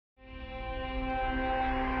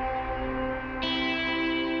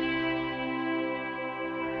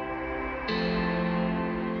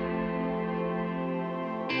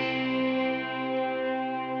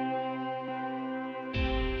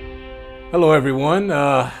Hello everyone.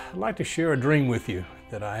 I'd like to share a dream with you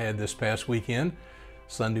that I had this past weekend,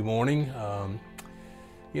 Sunday morning.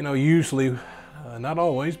 Usually, not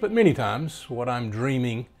always, but many times, what I'm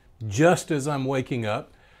dreaming just as I'm waking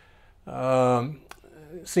up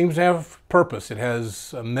seems to have purpose. It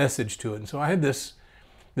has a message to it. And so I had this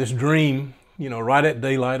dream, right at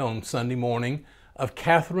daylight on Sunday morning of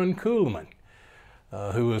Kathryn Kuhlman,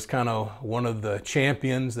 who was kind of one of the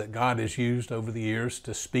champions that God has used over the years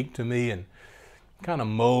to speak to me and kind of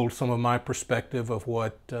mold some of my perspective of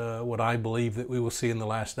what I believe that we will see in the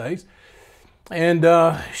last days. And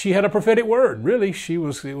she had a prophetic word. Really, it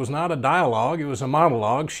was not a dialogue, it was a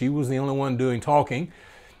monologue. She was the only one doing talking.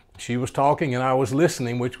 She was talking and I was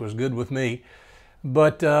listening, which was good with me.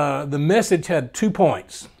 But the message had 2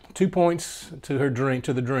 points to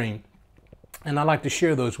the dream. And I'd like to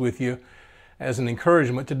share those with you as an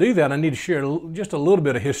encouragement. To do that, I need to share just a little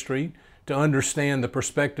bit of history to understand the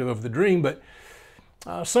perspective of the dream. But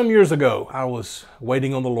some years ago, I was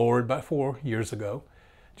waiting on the Lord, about 4 years ago,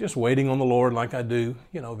 just waiting on the Lord like I do,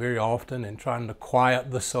 very often, and trying to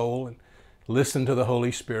quiet the soul and listen to the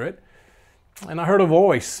Holy Spirit. And I heard a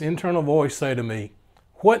voice, internal voice, say to me,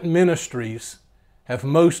 "What ministries have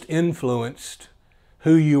most influenced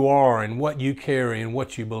who you are and what you carry and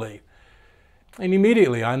what you believe?" And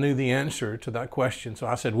immediately I knew the answer to that question. So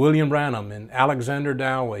I said William Branham and Alexander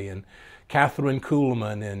Dowie and Kathryn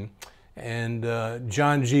Kuhlman and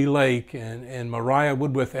John G. Lake and Mariah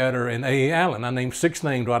Woodworth-Etter and A. Allen. I named 6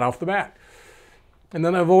 names right off the bat. And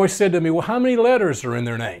then a voice said to me, "Well, how many letters are in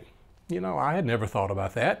their name?" I had never thought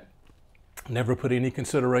about that. Never put any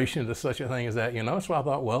consideration to such a thing as that, So I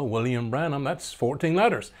thought, well, William Branham, that's 14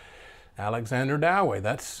 letters. Alexander Dowie,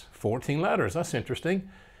 that's 14 letters. That's interesting.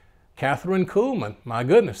 Kathryn Kuhlman, my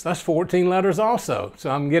goodness, that's 14 letters also. So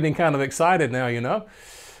I'm getting kind of excited now,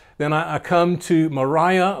 Then I come to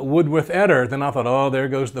Mariah Woodworth-Etter. Then I thought, oh, there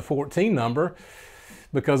goes the 14 number,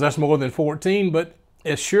 because that's more than 14. But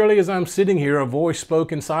as surely as I'm sitting here, a voice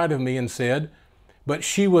spoke inside of me and said, but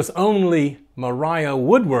she was only Mariah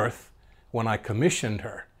Woodworth when I commissioned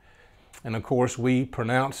her. And of course, they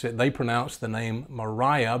pronounced the name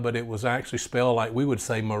Mariah, but it was actually spelled like we would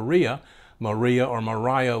say Maria or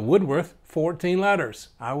Mariah Woodworth, 14 letters.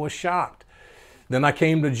 I was shocked. Then I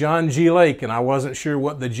came to John G. Lake, and I wasn't sure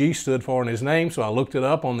what the G stood for in his name, so I looked it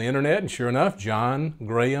up on the internet, and sure enough, John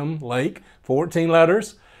Graham Lake, 14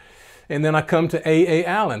 letters. And then I come to A.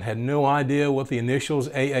 Allen. Had no idea what the initials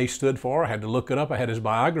A stood for. I had to look it up. I had his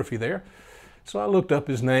biography there. So I looked up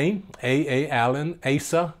his name, A. Allen,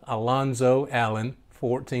 Asa Alonzo Allen,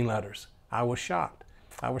 14 letters. I was shocked.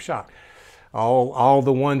 All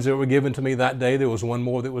the ones that were given to me that day, there was one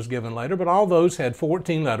more that was given later, but all those had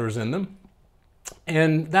 14 letters in them.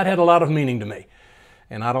 And that had a lot of meaning to me.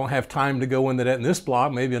 And I don't have time to go into that in this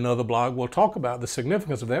blog. Maybe another blog will talk about the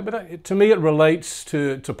significance of that. But to me, it relates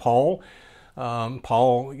to Paul.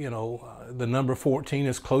 Paul, the number 14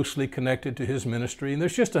 is closely connected to his ministry. And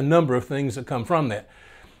there's just a number of things that come from that.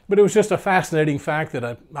 But it was just a fascinating fact that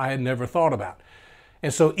I had never thought about.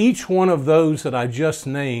 And so each one of those that I just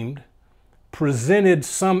named presented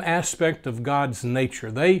some aspect of God's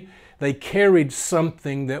nature. They carried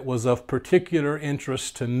something that was of particular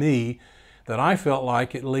interest to me, that I felt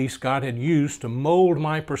like at least God had used to mold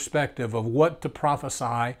my perspective of what to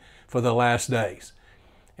prophesy for the last days.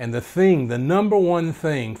 And the number one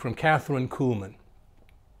thing from Kathryn Kuhlman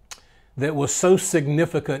that was so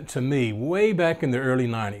significant to me way back in the early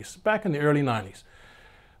 90s,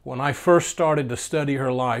 when I first started to study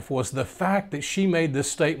her life, was the fact that she made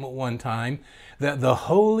this statement one time that the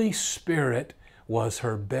Holy Spirit was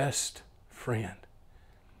her best friend.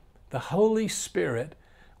 The Holy Spirit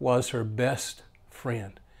was her best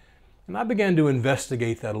friend. And I began to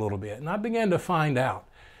investigate that a little bit, and I began to find out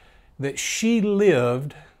that she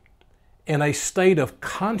lived in a state of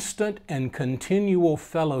constant and continual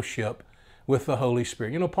fellowship with the Holy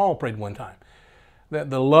Spirit. Paul prayed one time that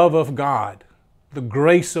the love of God, the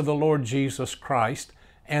grace of the Lord Jesus Christ,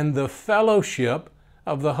 and the fellowship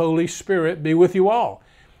of the Holy Spirit be with you all.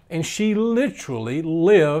 And she literally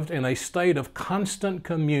lived in a state of constant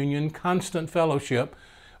communion, constant fellowship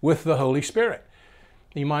with the Holy Spirit.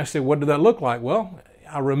 You might say, what did that look like? Well,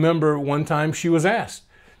 I remember one time she was asked,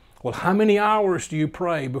 well, how many hours do you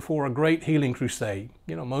pray before a great healing crusade?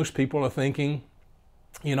 Most people are thinking,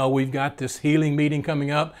 we've got this healing meeting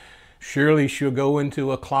coming up. Surely she'll go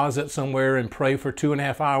into a closet somewhere and pray for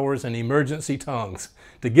 2.5 hours in emergency tongues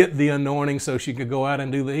to get the anointing so she could go out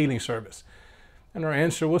and do the healing service. And her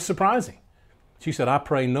answer was surprising. She said, I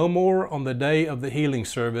pray no more on the day of the healing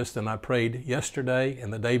service than I prayed yesterday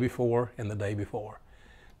and the day before and the day before.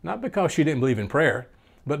 Not because she didn't believe in prayer,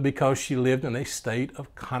 but because she lived in a state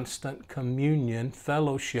of constant communion,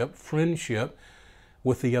 fellowship, friendship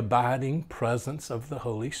with the abiding presence of the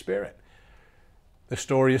Holy Spirit. The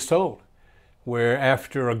story is told where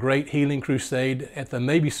after a great healing crusade at the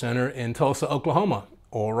Mabee Center in Tulsa, Oklahoma,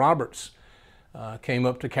 Oral Roberts came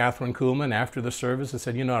up to Kathryn Kuhlman after the service and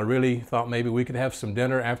said, I really thought maybe we could have some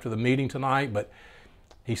dinner after the meeting tonight, but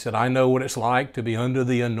he said, I know what it's like to be under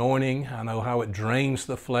the anointing. I know how it drains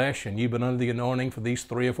the flesh, and you've been under the anointing for these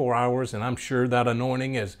 3 or 4 hours, and I'm sure that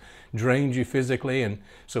anointing has drained you physically, and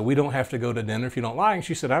so we don't have to go to dinner if you don't like. And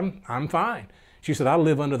she said, I'm fine. She said, I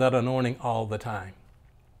live under that anointing all the time.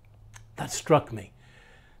 That struck me.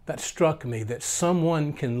 That struck me that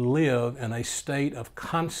someone can live in a state of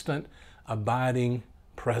constant, abiding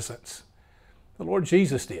presence. The Lord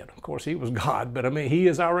Jesus did. Of course, he was God, but he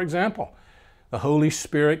is our example. The Holy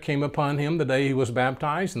Spirit came upon him the day he was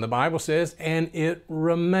baptized, and the Bible says, and it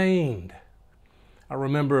remained. I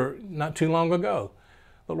remember not too long ago,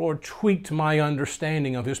 the Lord tweaked my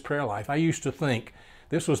understanding of his prayer life. I used to think,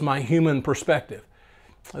 this was my human perspective,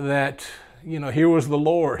 that, here was the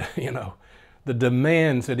Lord, the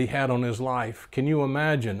demands that he had on his life. Can you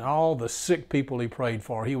imagine all the sick people he prayed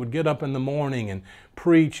for? He would get up in the morning and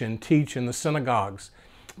preach and teach in the synagogues,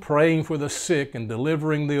 praying for the sick and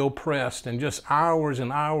delivering the oppressed, and just hours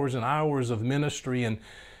and hours and hours of ministry. And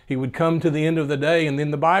he would come to the end of the day, and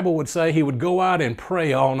then the Bible would say he would go out and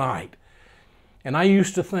pray all night. And I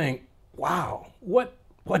used to think, wow, what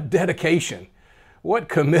dedication, what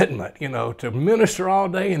commitment, to minister all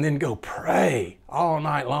day and then go pray all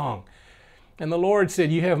night long. And the Lord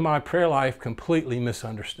said, you have my prayer life completely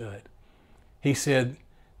misunderstood. He said,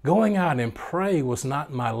 going out and pray was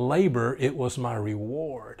not my labor, it was my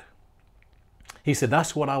reward. He said,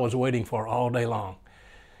 that's what I was waiting for all day long.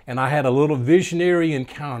 And I had a little visionary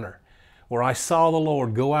encounter where I saw the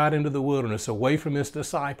Lord go out into the wilderness away from his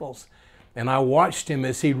disciples. And I watched him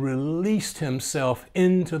as he released himself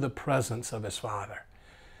into the presence of his Father.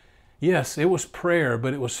 Yes, it was prayer,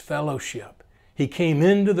 but it was fellowship. He came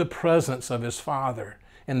into the presence of his Father,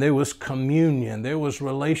 and there was communion, there was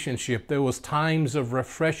relationship, there was times of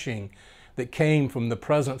refreshing that came from the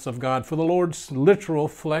presence of God for the Lord's literal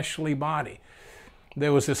fleshly body.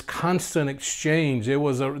 There was this constant exchange. There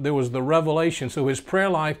was the revelation. So his prayer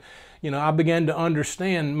life, I began to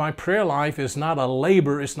understand my prayer life is not a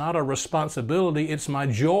labor, it's not a responsibility, it's my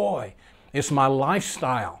joy, it's my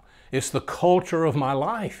lifestyle, it's the culture of my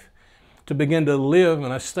life. To begin to live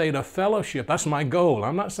in a state of fellowship. That's my goal.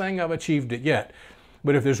 I'm not saying I've achieved it yet.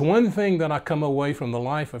 But if there's one thing that I come away from the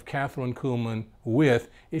life of Kathryn Kuhlman with,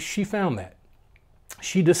 is she found that.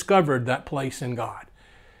 She discovered that place in God.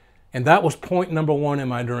 And that was point number one in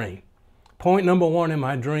my dream. Point number one in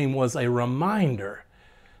my dream was a reminder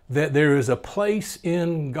that there is a place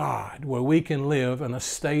in God where we can live in a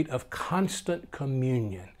state of constant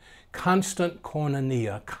communion, constant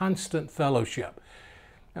koinonia, constant fellowship.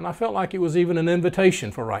 And I felt like it was even an invitation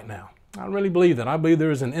for right now. I really believe that. I believe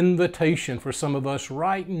there is an invitation for some of us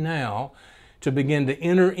right now to begin to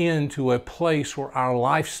enter into a place where our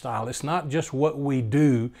lifestyle, it's not just what we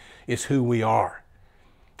do, it's who we are.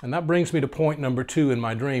 And that brings me to point number 2 in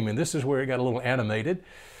my dream. And this is where it got a little animated,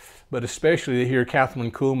 but especially to hear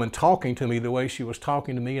Kathryn Kuhlman talking to me the way she was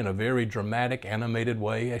talking to me in a very dramatic, animated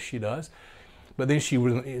way, as she does. But then she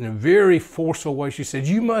was in a very forceful way. She said,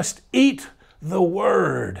 you must eat the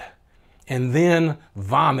Word and then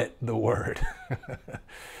vomit the Word.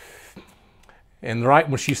 And right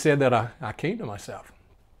when she said that, I came to myself.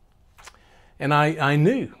 And I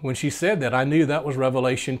knew, when she said that, I knew that was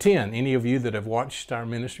Revelation 10. Any of you that have watched our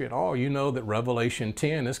ministry at all, you know that Revelation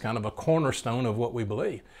 10 is kind of a cornerstone of what we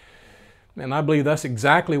believe. And I believe that's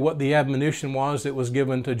exactly what the admonition was that was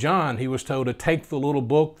given to John. He was told to take the little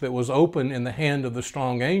book that was open in the hand of the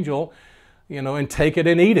strong angel, and take it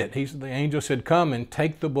and eat it. The angel said, come and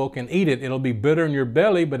take the book and eat it. It'll be bitter in your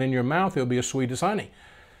belly, but in your mouth it'll be as sweet as honey.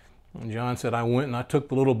 And John said, I went and I took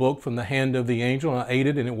the little book from the hand of the angel and I ate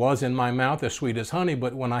it, and it was in my mouth as sweet as honey,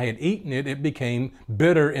 but when I had eaten it, it became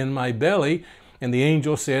bitter in my belly. And the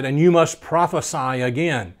angel said, and you must prophesy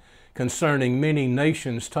again concerning many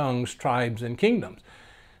nations, tongues, tribes, and kingdoms.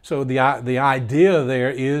 So the idea there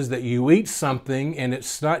is that you eat something and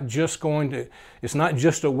it's not just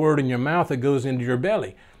a word in your mouth that goes into your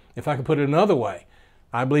belly. If I could put it another way,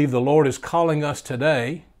 I believe the Lord is calling us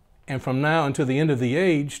today and from now until the end of the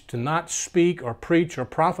age to not speak or preach or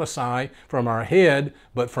prophesy from our head,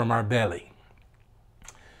 but from our belly.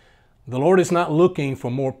 The Lord is not looking for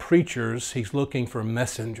more preachers, He's looking for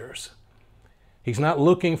messengers. He's not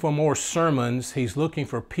looking for more sermons, He's looking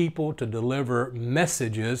for people to deliver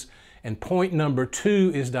messages And point number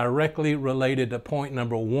 2 is directly related to point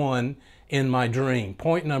number 1 in my dream.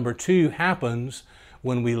 Point number 2 happens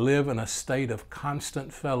when we live in a state of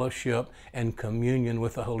constant fellowship and communion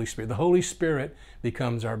with the Holy Spirit. The Holy Spirit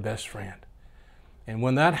becomes our best friend. And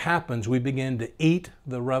when that happens, we begin to eat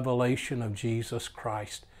the revelation of Jesus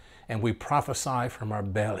Christ, and we prophesy from our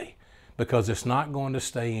belly, because it's not going to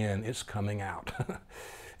stay in, it's coming out.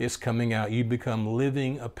 It's coming out. You become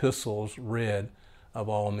living epistles read of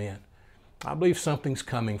all men. I believe something's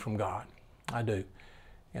coming from God. I do.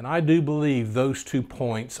 And I do believe those 2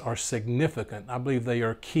 points are significant. I believe they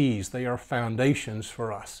are keys. They are foundations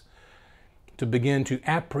for us to begin to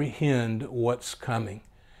apprehend what's coming.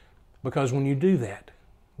 Because when you do that,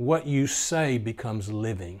 what you say becomes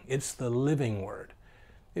living. It's the living word.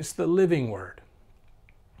 It's the living word.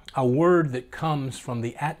 A word that comes from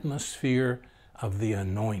the atmosphere of the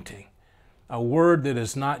anointing. A word that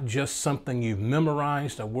is not just something you've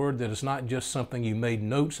memorized, a word that is not just something you made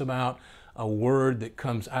notes about, a word that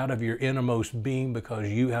comes out of your innermost being because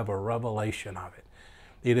you have a revelation of it.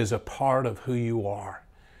 It is a part of who you are.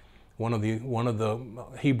 One of the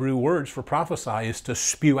Hebrew words for prophesy is to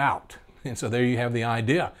spew out. And so there you have the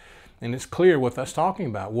idea. And it's clear what that's talking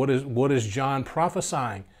about. What is John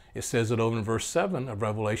prophesying? It says it over in verse 7 of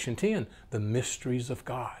Revelation 10, the mysteries of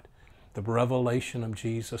God, the revelation of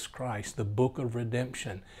Jesus Christ, the book of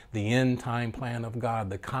redemption, the end time plan of God,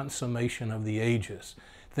 the consummation of the ages,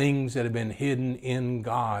 things that have been hidden in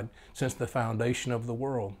God since the foundation of the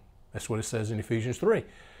world. That's what it says in Ephesians 3.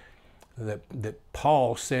 That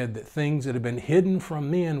Paul said that things that have been hidden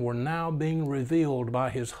from men were now being revealed by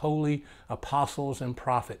his holy apostles and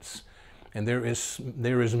prophets. And there is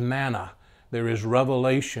manna, there is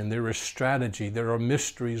revelation, there is strategy, there are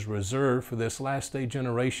mysteries reserved for this last day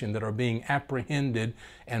generation that are being apprehended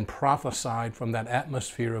and prophesied from that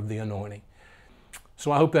atmosphere of the anointing.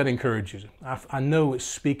 So I hope that encourages you. I know it's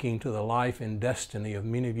speaking to the life and destiny of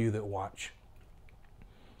many of you that watch.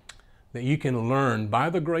 That you can learn by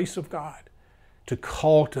the grace of God to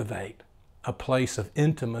cultivate a place of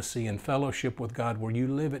intimacy and fellowship with God where you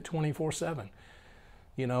live it 24/7.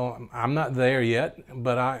 You know, I'm not there yet,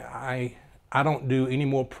 but I don't do any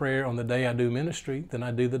more prayer on the day I do ministry than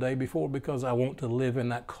I do the day before, because I want to live in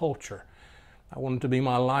that culture. I want it to be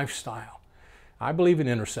my lifestyle. I believe in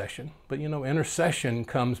intercession, but you know, intercession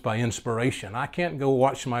comes by inspiration. I can't go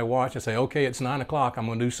watch my watch and say, okay, it's 9 o'clock, I'm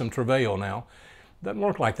going to do some travail now. Doesn't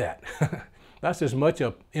work like that. That's as much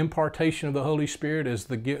an impartation of the Holy Spirit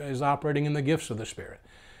as operating in the gifts of the Spirit.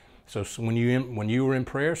 So when you are in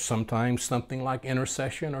prayer, sometimes something like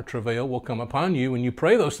intercession or travail will come upon you when you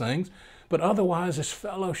pray those things, but otherwise it's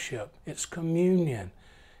fellowship, it's communion,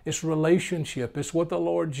 it's relationship. It's what the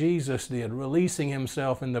Lord Jesus did, releasing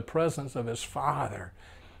himself in the presence of his Father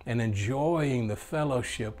and enjoying the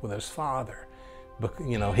fellowship with his Father. But,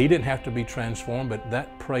 you know, he didn't have to be transformed, but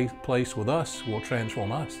that place with us will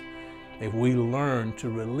transform us. If we learn to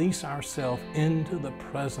release ourselves into the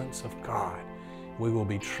presence of God, we will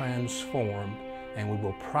be transformed and we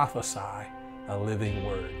will prophesy a living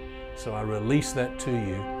word. So I release that to you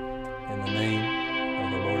in the name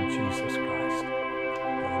of the Lord Jesus Christ.